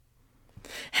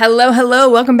Hello, hello.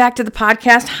 Welcome back to the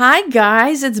podcast. Hi,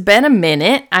 guys. It's been a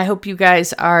minute. I hope you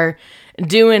guys are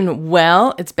doing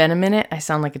well. It's been a minute. I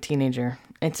sound like a teenager.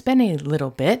 It's been a little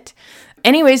bit.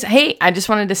 Anyways, hey, I just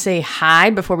wanted to say hi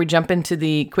before we jump into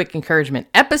the quick encouragement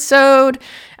episode.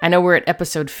 I know we're at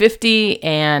episode 50,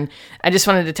 and I just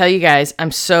wanted to tell you guys,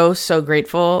 I'm so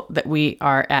grateful that we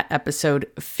are at episode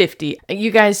 50.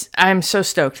 You guys, I'm so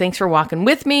stoked. Thanks for walking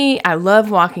with me. I love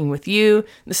walking with you.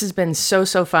 This has been so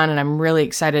fun, and I'm really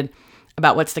excited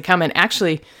about what's to come. And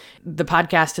actually, the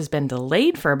podcast has been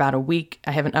delayed for about a week.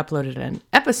 I haven't uploaded an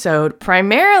episode,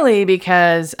 primarily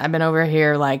because I've been over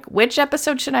here like, which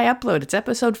episode should I upload? It's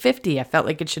episode 50. I felt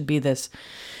like it should be this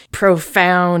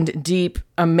profound, deep,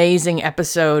 amazing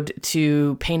episode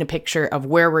to paint a picture of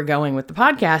where we're going with the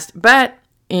podcast. But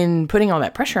in putting all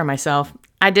that pressure on myself,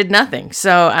 I did nothing.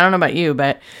 So I don't know about you,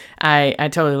 but I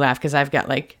totally laugh because I've got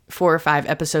like 4 or 5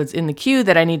 episodes in the queue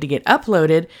that I need to get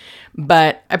uploaded,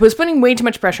 but I was putting way too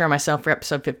much pressure on myself for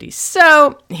episode 50.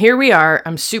 So here we are.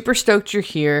 I'm super stoked you're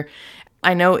here.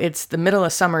 I know it's the middle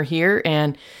of summer here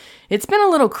and it's been a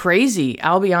little crazy.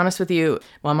 I'll be honest with you.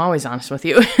 Well, I'm always honest with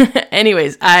you.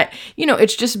 Anyways,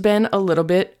 it's just been a little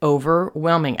bit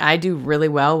overwhelming. I do really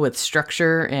well with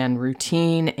structure and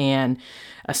routine and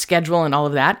a schedule and all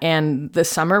of that. And the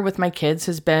summer with my kids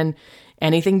has been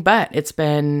anything but. It's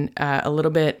been a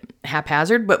little bit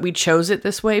haphazard, but we chose it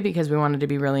this way because we wanted to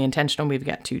be really intentional. We've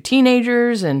got 2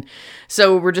 teenagers, and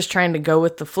so we're just trying to go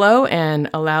with the flow and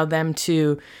allow them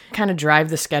to kind of drive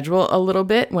the schedule a little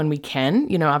bit when we can.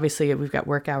 You know, obviously we've got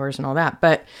work hours and all that,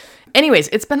 but anyways,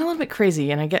 it's been a little bit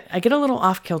crazy, and I get a little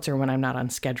off kilter when I'm not on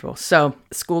schedule. So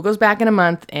school goes back in a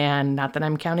month, and not that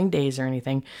I'm counting days or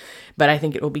anything, but I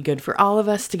think it will be good for all of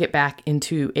us to get back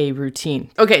into a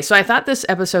routine. Okay, so I thought this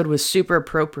episode was super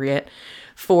appropriate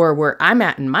for where I'm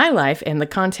at in my life, and the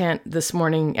content this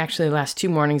morning, actually the last 2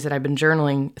 mornings that I've been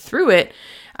journaling through it,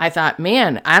 I thought,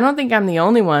 man, I don't think I'm the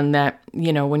only one that,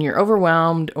 you know, when you're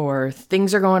overwhelmed or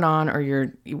things are going on or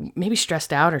you're maybe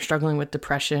stressed out or struggling with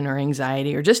depression or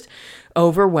anxiety or just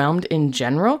overwhelmed in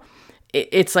general,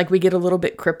 it's like we get a little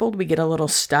bit crippled, we get a little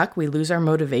stuck, we lose our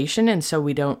motivation, and so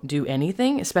we don't do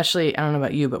anything. Especially, I don't know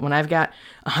about you, but when I've got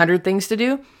 100 things to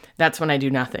do, that's when I do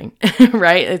nothing,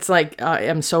 right? It's like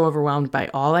I'm so overwhelmed by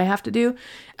all I have to do.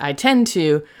 I tend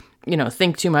to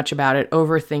think too much about it,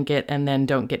 overthink it, and then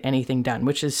don't get anything done,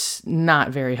 which is not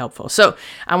very helpful. So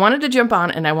I wanted to jump on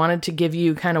and I wanted to give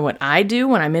you kind of what I do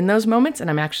when I'm in those moments, and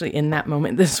I'm actually in that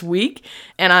moment this week.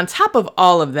 And on top of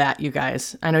all of that, you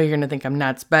guys, I know you're going to think I'm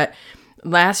nuts, but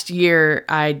last year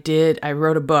I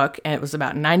wrote a book, and it was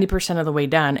about 90% of the way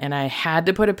done, and I had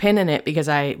to put a pin in it because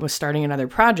I was starting another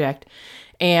project,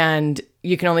 and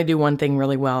you can only do one thing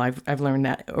really well. I've learned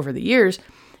that over the years.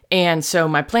 And so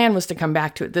my plan was to come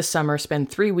back to it this summer, spend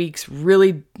 3 weeks,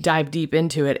 really dive deep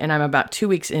into it. And I'm about 2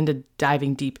 weeks into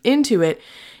diving deep into it.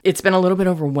 It's been a little bit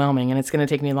overwhelming, and it's going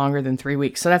to take me longer than 3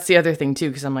 weeks. So that's the other thing too,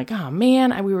 because I'm like, oh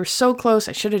man, we were so close.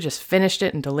 I should have just finished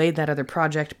it and delayed that other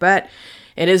project, but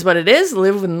it is what it is,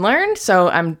 live and learn. So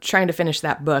I'm trying to finish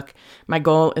that book. My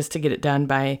goal is to get it done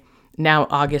by now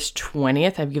August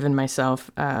 20th. I've given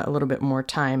myself a little bit more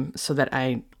time so that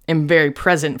I am very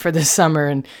present for this summer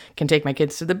and can take my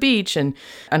kids to the beach and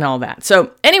all that.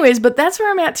 So anyways, but that's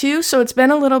where I'm at too. So it's been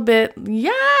a little bit,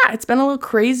 it's been a little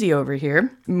crazy over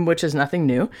here, which is nothing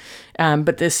new.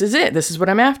 But this is it. This is what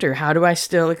I'm after. How do I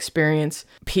still experience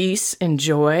peace and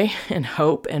joy and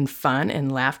hope and fun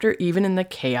and laughter, even in the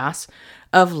chaos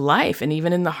of life, and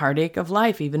even in the heartache of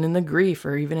life, even in the grief,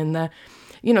 or even in the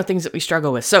things that we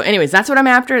struggle with. So anyways, that's what I'm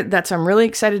after. I'm really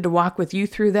excited to walk with you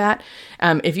through that.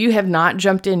 If you have not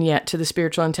jumped in yet to the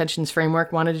Spiritual Intentions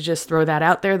Framework, wanted to just throw that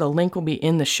out there. The link will be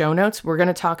in the show notes. We're going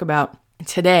to talk about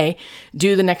today,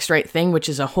 Do the Next Right Thing, which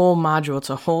is a whole module. It's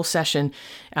a whole session,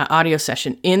 audio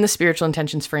session in the Spiritual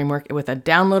Intentions Framework with a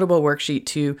downloadable worksheet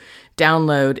to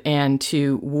download and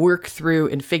to work through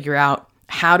and figure out,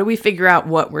 how do we figure out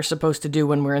what we're supposed to do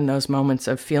when we're in those moments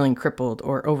of feeling crippled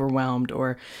or overwhelmed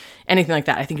or anything like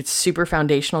that? I think it's super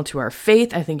foundational to our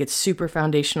faith. I think it's super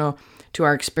foundational to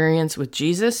our experience with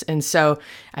Jesus. And so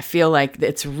I feel like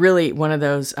it's really one of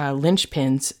those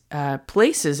linchpins,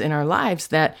 places in our lives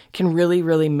that can really,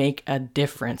 really make a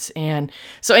difference. And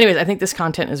so anyways, I think this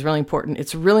content is really important.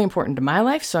 It's really important to my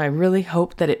life. So I really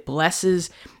hope that it blesses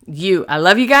you. I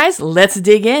love you guys. Let's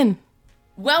dig in.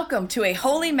 Welcome to a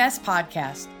Holy Mess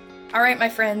podcast. All right, my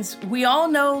friends, we all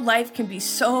know life can be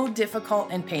so difficult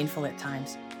and painful at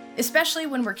times, especially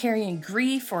when we're carrying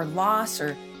grief or loss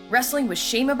or wrestling with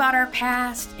shame about our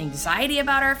past, anxiety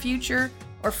about our future,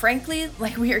 or frankly,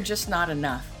 like we are just not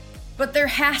enough. But there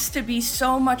has to be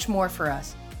so much more for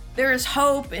us. There is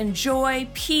hope and joy,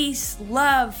 peace,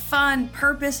 love, fun,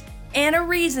 purpose, and a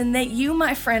reason that you,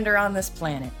 my friend, are on this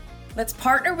planet. Let's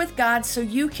partner with God so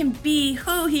you can be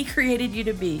who He created you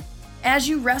to be as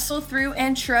you wrestle through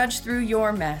and trudge through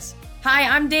your mess. Hi,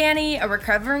 I'm Danny, a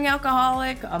recovering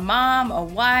alcoholic, a mom, a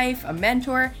wife, a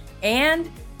mentor,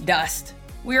 and dust.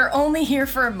 We are only here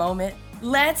for a moment.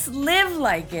 Let's live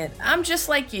like it. I'm just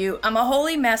like you. I'm a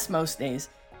holy mess most days.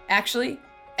 Actually,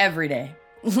 every day.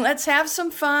 Let's have some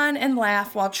fun and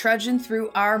laugh while trudging through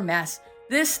our mess.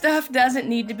 This stuff doesn't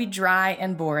need to be dry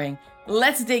and boring.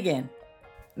 Let's dig in.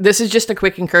 This is just a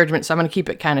quick encouragement, so I'm going to keep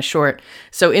it kind of short.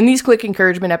 So in these quick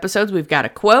encouragement episodes, we've got a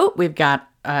quote, we've got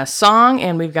a song,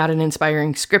 and we've got an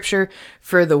inspiring scripture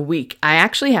for the week. I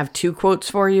actually have 2 quotes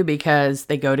for you because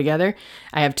they go together.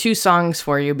 I have 2 songs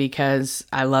for you because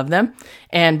I love them,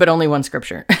 but only 1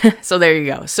 scripture. So there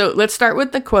you go. So let's start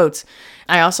with the quotes.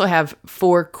 I also have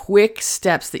 4 quick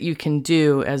steps that you can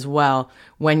do as well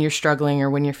when you're struggling or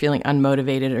when you're feeling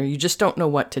unmotivated or you just don't know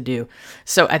what to do.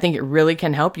 So I think it really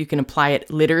can help. You can apply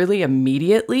it literally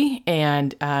immediately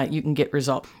and you can get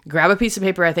results. Grab a piece of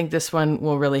paper. I think this one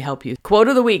will really help you. Quote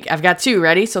of the week. I've got 2.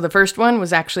 Ready? So the first one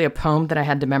was actually a poem that I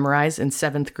had to memorize in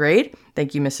 7th grade.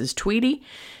 Thank you, Mrs. Tweedy.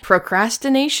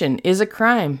 Procrastination is a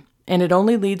crime and it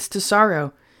only leads to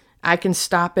sorrow. I can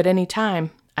stop at any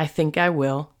time. I think I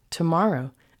will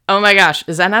tomorrow. Oh my gosh,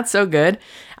 is that not so good?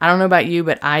 I don't know about you,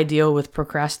 but I deal with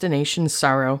procrastination,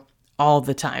 sorrow all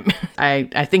the time.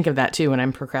 I think of that too when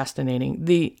I'm procrastinating.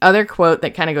 The other quote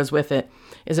that kind of goes with it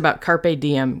is about carpe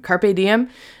diem. Carpe diem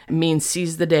means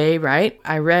seize the day, right?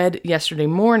 I read yesterday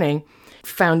morning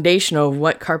foundational of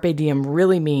what carpe diem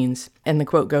really means. And the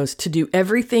quote goes, to do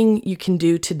everything you can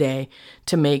do today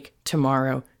to make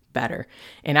tomorrow better.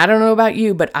 And I don't know about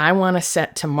you, but I want to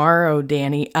set tomorrow,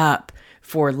 Danny, up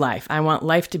for life. I want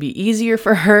life to be easier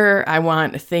for her. I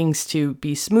want things to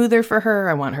be smoother for her.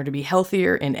 I want her to be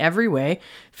healthier in every way,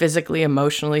 physically,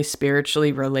 emotionally,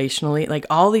 spiritually, relationally, like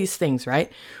all these things, right?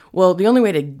 Well, the only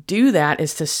way to do that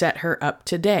is to set her up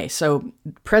today. So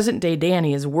present day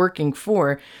Danny is working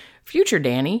for future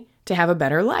Danny to have a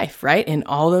better life, right? In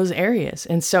all those areas.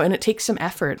 And it takes some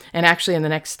effort. And actually in the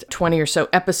next 20 or so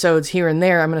episodes here and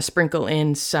there, I'm going to sprinkle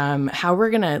in some how we're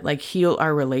going to heal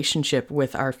our relationship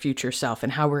with our future self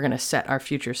and how we're going to set our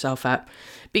future self up.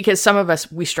 Because some of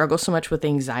us, we struggle so much with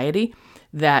anxiety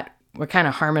that we're kind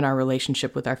of harming our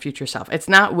relationship with our future self. It's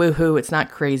not woohoo. It's not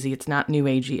crazy. It's not new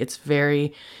agey.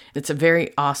 It's a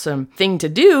very awesome thing to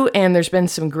do. And there's been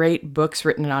some great books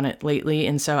written on it lately.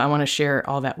 And so I want to share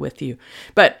all that with you.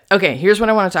 But okay, here's what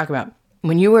I want to talk about.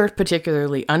 When you are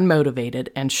particularly unmotivated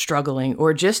and struggling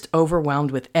or just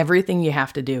overwhelmed with everything you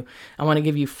have to do, I want to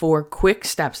give you 4 quick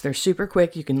steps. They're super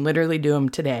quick. You can literally do them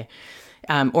today.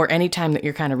 Or any time that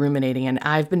you're kind of ruminating. And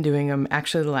I've been doing them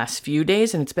actually the last few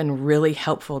days, and it's been really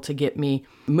helpful to get me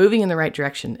moving in the right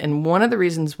direction. And one of the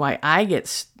reasons why I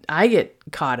get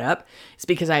caught up is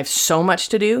because I have so much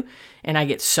to do and I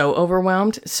get so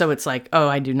overwhelmed. So it's like, oh,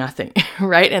 I do nothing,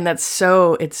 right? And it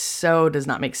so does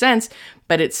not make sense,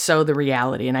 but it's so the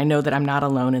reality. And I know that I'm not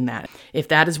alone in that. If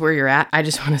that is where you're at, I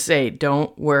just want to say,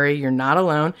 don't worry, you're not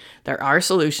alone. There are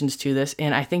solutions to this.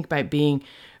 And I think by being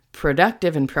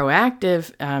productive and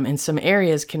proactive in some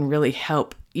areas can really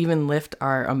help even lift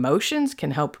our emotions,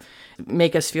 can help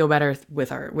make us feel better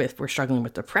if we're struggling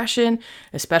with depression,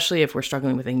 especially if we're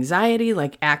struggling with anxiety,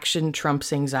 like action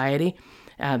trumps anxiety.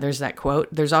 There's that quote.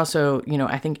 There's also,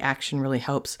 I think action really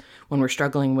helps when we're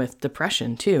struggling with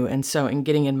depression too. And so in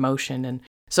getting in motion. And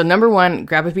so number 1,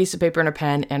 grab a piece of paper and a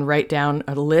pen and write down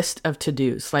a list of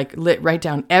to-dos, write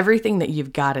down everything that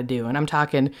you've got to do. And I'm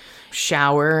talking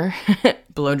shower,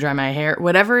 blow dry my hair,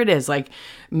 whatever it is,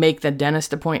 make the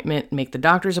dentist appointment, make the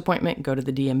doctor's appointment, go to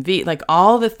the DMV,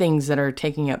 all the things that are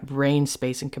taking up brain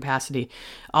space and capacity,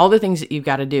 all the things that you've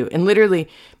got to do. And literally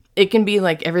it can be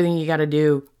everything you got to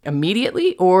do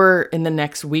immediately or in the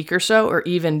next week or so, or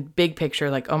even big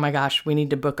picture, oh my gosh, we need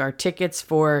to book our tickets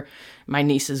for my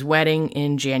niece's wedding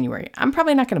in January. I'm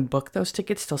probably not going to book those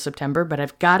tickets till September, but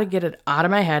I've got to get it out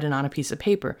of my head and on a piece of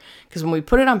paper. Because when we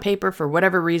put it on paper, for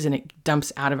whatever reason, it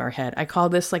dumps out of our head. I call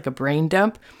this a brain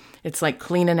dump. It's like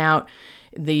cleaning out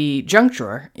the junk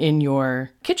drawer in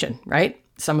your kitchen, right?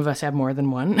 Some of us have more than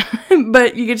one,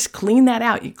 but you can just clean that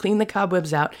out. You clean the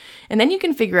cobwebs out, and then you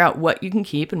can figure out what you can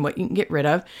keep and what you can get rid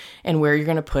of and where you're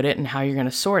going to put it and how you're going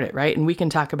to sort it, right? And we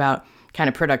can talk about kind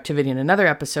of productivity in another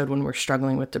episode when we're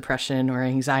struggling with depression or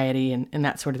anxiety and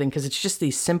that sort of thing, because it's just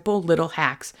these simple little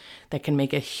hacks that can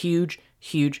make a huge,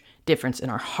 huge difference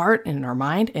in our heart and in our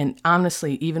mind, and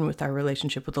honestly, even with our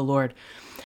relationship with the Lord.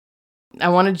 I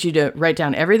wanted you to write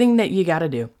down everything that you got to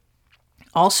do.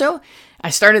 Also, I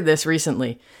started this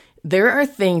recently. There are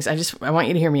things, I want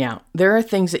you to hear me out. There are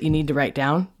things that you need to write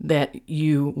down that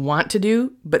you want to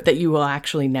do, but that you will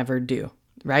actually never do,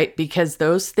 right? Because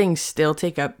those things still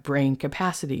take up brain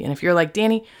capacity. And if you're like,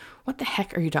 Danny, what the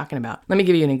heck are you talking about? Let me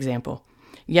give you an example.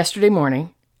 Yesterday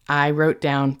morning, I wrote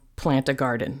down plant a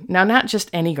garden. Now, not just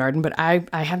any garden, but I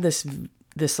have this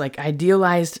like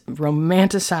idealized,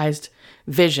 romanticized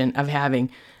vision of having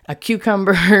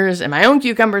cucumbers and my own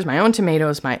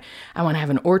tomatoes. I want to have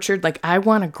an orchard. Like I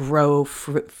want to grow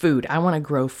food. I want to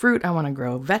grow fruit. I want to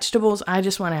grow vegetables. I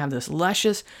just want to have this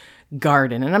luscious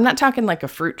garden. And I'm not talking like a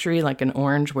fruit tree, like an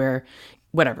orange where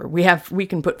whatever we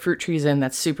can put fruit trees in.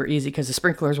 That's super easy because the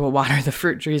sprinklers will water the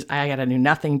fruit trees. I got to do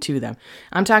nothing to them.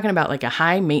 I'm talking about like a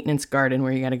high maintenance garden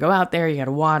where you got to go out there, you got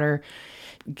to water,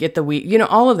 get the weed,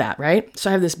 all of that, right? So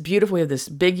I have this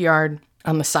big yard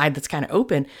on the side that's kind of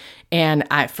open. And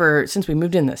since we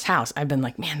moved in this house, I've been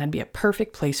like, man, that'd be a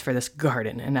perfect place for this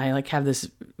garden. And I like have this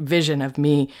vision of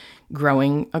me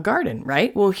growing a garden,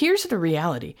 right? Well, here's the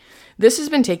reality. This has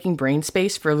been taking brain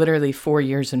space for literally 4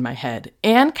 years in my head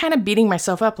and kind of beating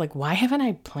myself up. Like, why haven't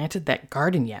I planted that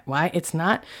garden yet? Why? It's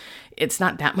not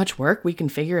that much work. We can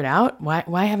figure it out.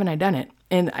 Why haven't I done it?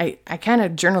 And I kind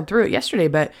of journaled through it yesterday,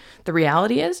 but the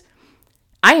reality is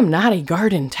I am not a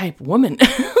garden type woman.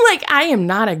 Like I am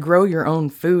not a grow your own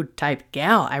food type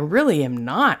gal. I really am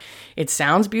not. It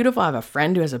sounds beautiful. I have a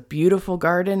friend who has a beautiful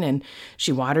garden and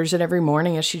she waters it every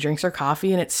morning as she drinks her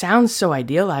coffee. And it sounds so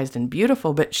idealized and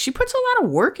beautiful, but she puts a lot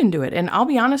of work into it. And I'll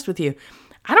be honest with you,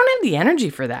 I don't have the energy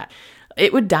for that.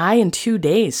 It would die in 2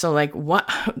 days. So like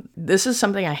this is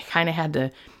something I kind of had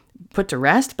to put to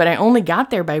rest, but I only got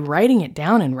there by writing it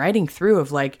down and writing through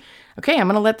of like, okay, I'm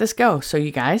going to let this go. So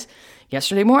you guys,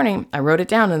 yesterday morning, I wrote it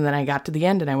down and then I got to the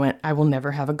end and I went, I will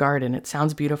never have a garden. It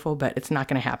sounds beautiful, but it's not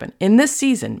going to happen. In this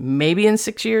season, maybe in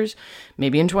 6 years,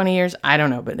 maybe in 20 years, I don't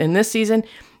know. But in this season,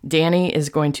 Danny is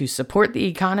going to support the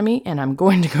economy and I'm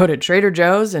going to go to Trader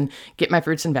Joe's and get my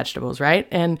fruits and vegetables, right?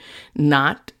 And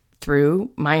not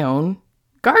through my own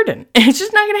garden. It's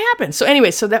just not going to happen. So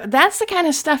anyway, so that's the kind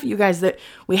of stuff, you guys, that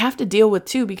we have to deal with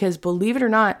too, because believe it or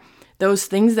not, those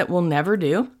things that we'll never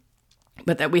do,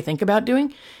 but that we think about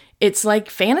doing, it's like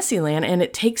fantasy land and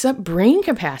it takes up brain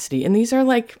capacity. And these are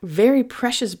like very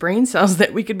precious brain cells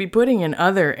that we could be putting in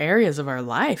other areas of our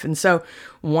life. And so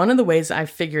one of the ways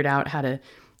I've figured out how to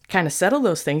kind of settle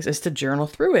those things is to journal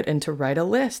through it and to write a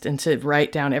list and to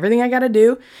write down everything I got to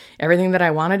do, everything that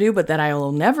I want to do, but that I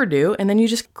will never do. And then you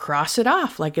just cross it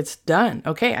off like it's done.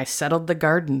 Okay, I settled the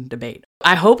garden debate.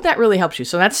 I hope that really helps you.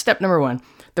 So that's step number 1.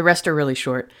 The rest are really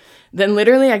short. Then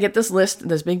literally I get this list,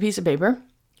 this big piece of paper,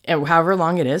 and however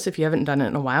long it is. If you haven't done it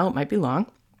in a while, it might be long.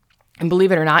 And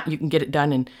believe it or not, you can get it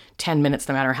done in 10 minutes,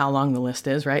 no matter how long the list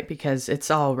is, right? Because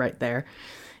it's all right there.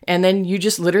 And then you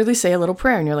just literally say a little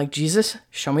prayer and you're like, Jesus,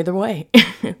 show me the way.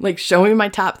 Like, show me my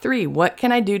top 3. What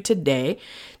can I do today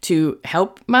to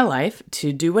help my life,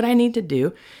 to do what I need to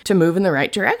do, to move in the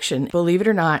right direction? Believe it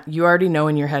or not, you already know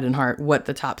in your head and heart what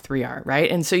the top 3 are,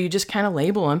 right? And so you just kind of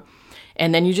label them.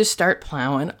 And then you just start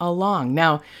plowing along.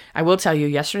 Now, I will tell you,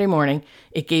 yesterday morning,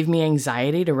 it gave me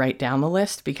anxiety to write down the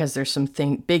list because there's some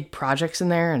big projects in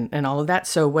there and all of that.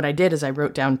 So what I did is I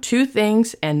wrote down 2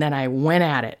 things and then I went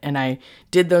at it and I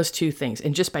did those 2 things.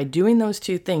 And just by doing those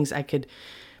 2 things, I could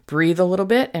breathe a little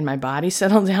bit and my body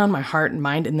settled down, my heart and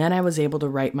mind. And then I was able to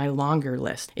write my longer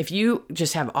list. If you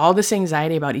just have all this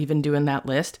anxiety about even doing that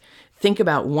list, think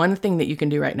about one thing that you can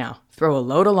do right now. Throw a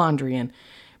load of laundry in.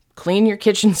 Clean your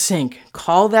kitchen sink,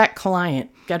 call that client,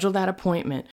 schedule that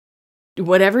appointment,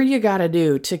 whatever you got to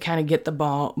do to kind of get the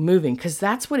ball moving, because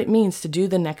that's what it means to do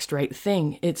the next right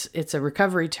thing. It's a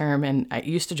recovery term, and it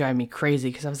used to drive me crazy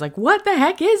because I was like, what the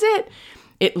heck is it?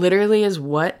 It literally is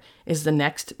what is the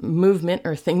next movement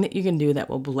or thing that you can do that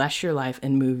will bless your life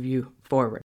and move you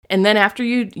forward. And then after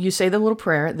you say the little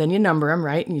prayer, then you number them,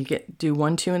 right? And you do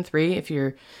 1, 2, and 3. If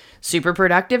you're super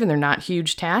productive and they're not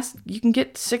huge tasks, you can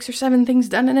get 6 or 7 things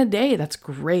done in a day. That's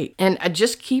great. And I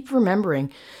just keep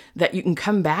remembering that you can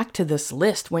come back to this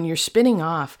list when you're spinning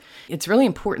off. It's really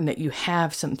important that you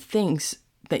have some things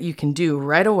that you can do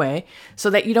right away so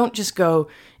that you don't just go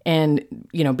and,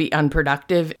 be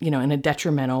unproductive, in a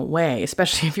detrimental way,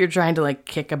 especially if you're trying to like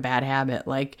kick a bad habit,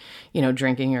 like,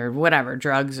 drinking or whatever,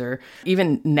 drugs, or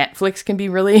even Netflix can be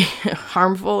really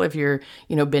harmful if you're,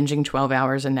 binging 12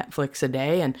 hours of Netflix a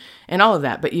day and all of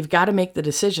that. But you've got to make the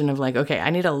decision of like, okay,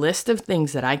 I need a list of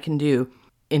things that I can do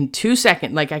in 2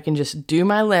 seconds. Like I can just do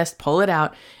my list, pull it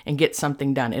out and get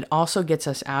something done. It also gets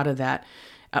us out of that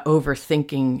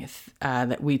overthinking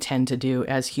that we tend to do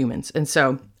as humans. And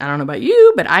so I don't know about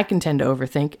you, but I can tend to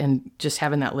overthink, and just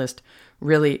having that list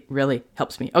really, really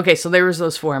helps me. Okay, so there was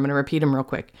those 4. I'm going to repeat them real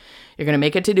quick. You're going to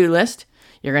make a to-do list.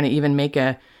 You're going to even make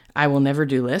a I will never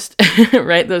do list,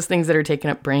 right? Those things that are taking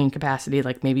up brain capacity,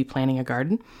 like maybe planting a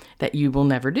garden that you will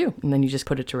never do. And then you just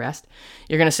put it to rest.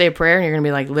 You're going to say a prayer, and you're going to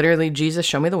be like, literally, Jesus,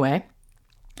 show me the way.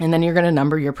 And then you're going to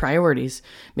number your priorities,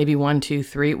 maybe 1, 2,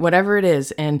 3, whatever it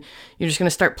is. And you're just going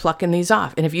to start plucking these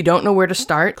off. And if you don't know where to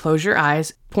start, close your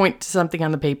eyes, point to something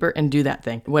on the paper, and do that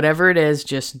thing. Whatever it is,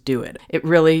 just do it. It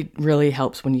really, really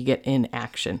helps when you get in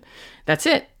action. That's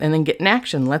it. And then get in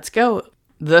action. Let's go.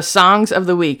 The songs of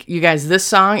the week. You guys, this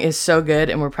song is so good,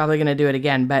 and we're probably going to do it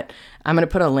again, but I'm going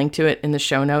to put a link to it in the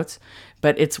show notes.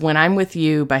 But it's When I'm With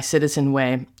You by Citizen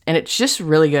Way. And it's just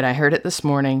really good. I heard it this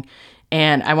morning,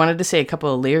 and I wanted to say a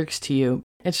couple of lyrics to you.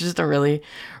 It's just a really,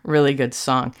 really good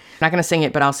song. I'm not going to sing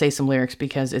it, but I'll say some lyrics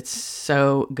because it's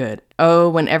so good. Oh,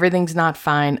 when everything's not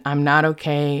fine, I'm not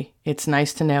okay. It's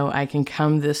nice to know I can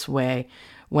come this way.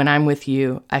 When I'm with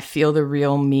you, I feel the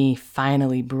real me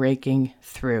finally breaking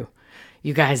through.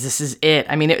 You guys, this is it.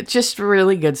 I mean, it's just a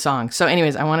really good song. So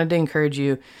anyways, I wanted to encourage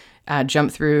you,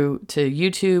 jump through to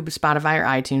YouTube, Spotify, or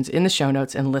iTunes in the show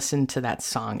notes and listen to that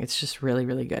song. It's just really,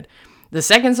 really good. The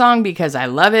second song, because I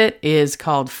love it, is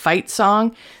called Fight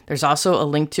Song. There's also a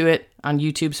link to it on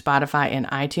YouTube, Spotify, and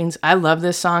iTunes. I love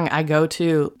this song. I go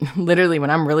to, literally, when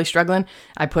I'm really struggling,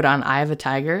 I put on Eye of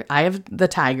the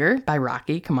Tiger by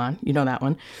Rocky. Come on, you know that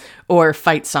one. Or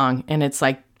Fight Song. And it's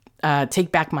like,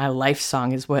 Take Back My Life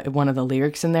song is what one of the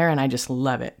lyrics in there, and I just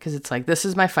love it because it's like, this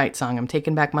is my fight song. I'm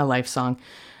taking back my life song.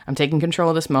 I'm taking control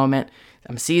of this moment.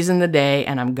 I'm seizing the day,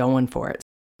 and I'm going for it.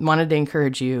 Wanted to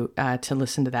encourage you to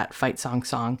listen to that fight song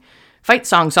as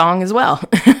well.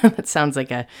 That sounds like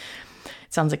a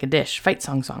dish. Fight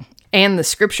song. And the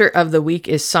scripture of the week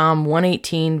is Psalm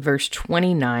 118, verse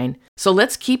 29. So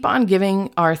let's keep on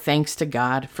giving our thanks to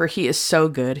God, for he is so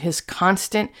good. His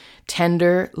constant,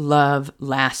 tender love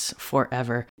lasts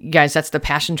forever. You guys, that's the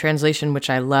Passion Translation, which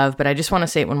I love, but I just want to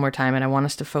say it one more time, and I want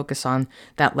us to focus on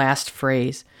that last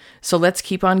phrase. So let's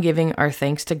keep on giving our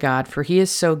thanks to God, for he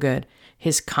is so good.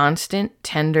 His constant,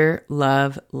 tender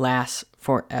love lasts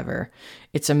forever.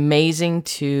 It's amazing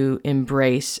to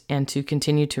embrace and to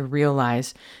continue to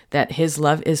realize that his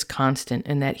love is constant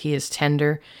and that he is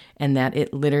tender and that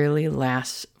it literally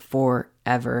lasts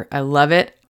forever. I love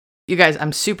it. You guys,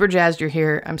 I'm super jazzed you're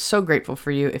here. I'm so grateful for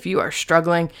you. If you are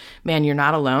struggling, man, you're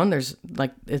not alone. There's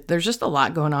just a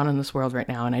lot going on in this world right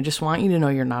now, and I just want you to know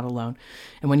you're not alone.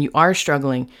 And when you are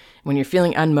struggling, when you're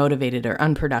feeling unmotivated or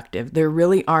unproductive, there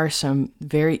really are some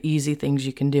very easy things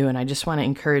you can do, and I just want to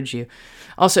encourage you.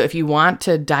 Also, if you want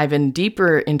to dive in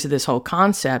deeper into this whole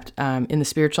concept in the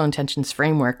Spiritual Intentions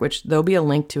Framework, which there'll be a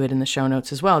link to it in the show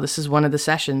notes as well. This is one of the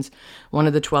sessions, one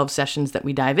of the 12 sessions that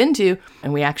we dive into,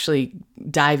 and we actually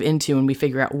dive into and we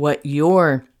figure out what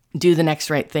your do the next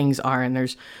right things are, and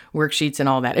there's worksheets and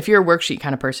all that. If you're a worksheet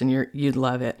kind of person, you'd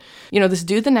love it. You know, this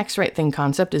do the next right thing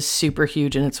concept is super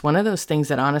huge, and it's one of those things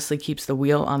that honestly keeps the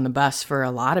wheel on the bus for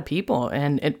a lot of people,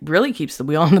 and it really keeps the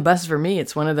wheel on the bus for me.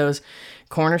 It's one of those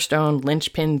cornerstone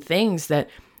linchpin things that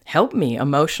help me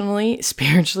emotionally,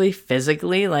 spiritually,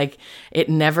 physically. Like, it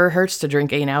never hurts to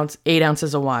drink 8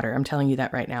 ounces of water. I'm telling you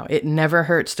that right now. It never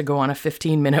hurts to go on a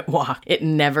 15-minute walk. It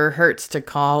never hurts to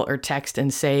call or text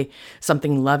and say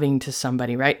something loving to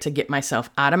somebody, right? To get myself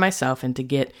out of myself and to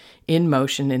get in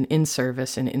motion and in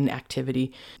service and in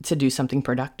activity to do something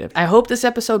productive. I hope this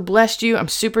episode blessed you. I'm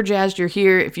super jazzed you're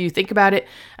here. If you think about it,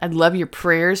 I'd love your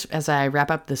prayers as I wrap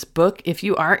up this book. If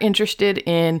you are interested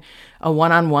in a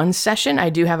one-on-one session, I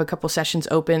do have a couple sessions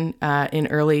open in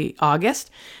early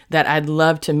August that I'd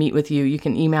love to meet with you. You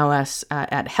can email us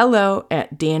at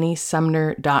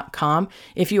hello@dannysumner.com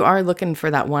if you are looking for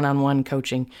that one-on-one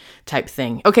coaching type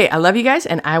thing. Okay, I love you guys,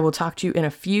 and I will talk to you in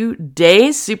a few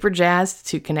days. Super jazzed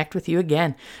to connect with you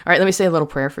again. All right, let me say a little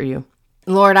prayer for you.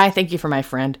 Lord, I thank you for my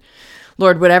friend.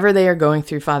 Lord, whatever they are going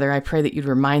through, Father, I pray that you'd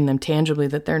remind them tangibly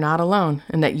that they're not alone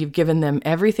and that you've given them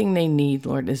everything they need,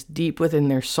 Lord, is deep within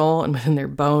their soul and within their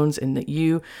bones, and that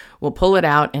you will pull it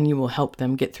out and you will help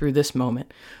them get through this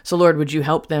moment. So, Lord, would you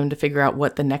help them to figure out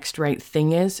what the next right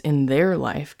thing is in their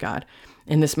life, God,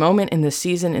 in this moment, in this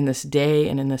season, in this day,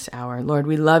 and in this hour. Lord,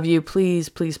 we love you. Please,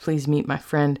 please, please meet my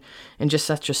friend in just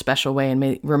such a special way, and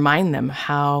may remind them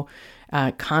how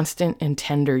constant and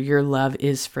tender your love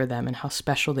is for them and how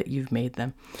special that you've made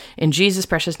them. In Jesus'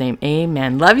 precious name,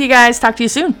 amen. Love you guys. Talk to you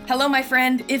soon. Hello, my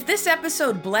friend. If this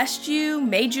episode blessed you,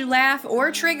 made you laugh,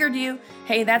 or triggered you,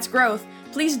 hey, that's growth.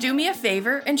 Please do me a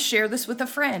favor and share this with a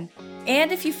friend.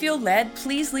 And if you feel led,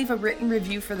 please leave a written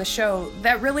review for the show.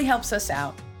 That really helps us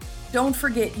out. Don't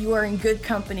forget, you are in good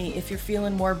company if you're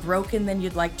feeling more broken than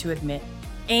you'd like to admit.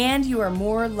 And you are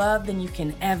more loved than you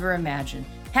can ever imagine.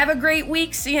 Have a great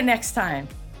week. See you next time.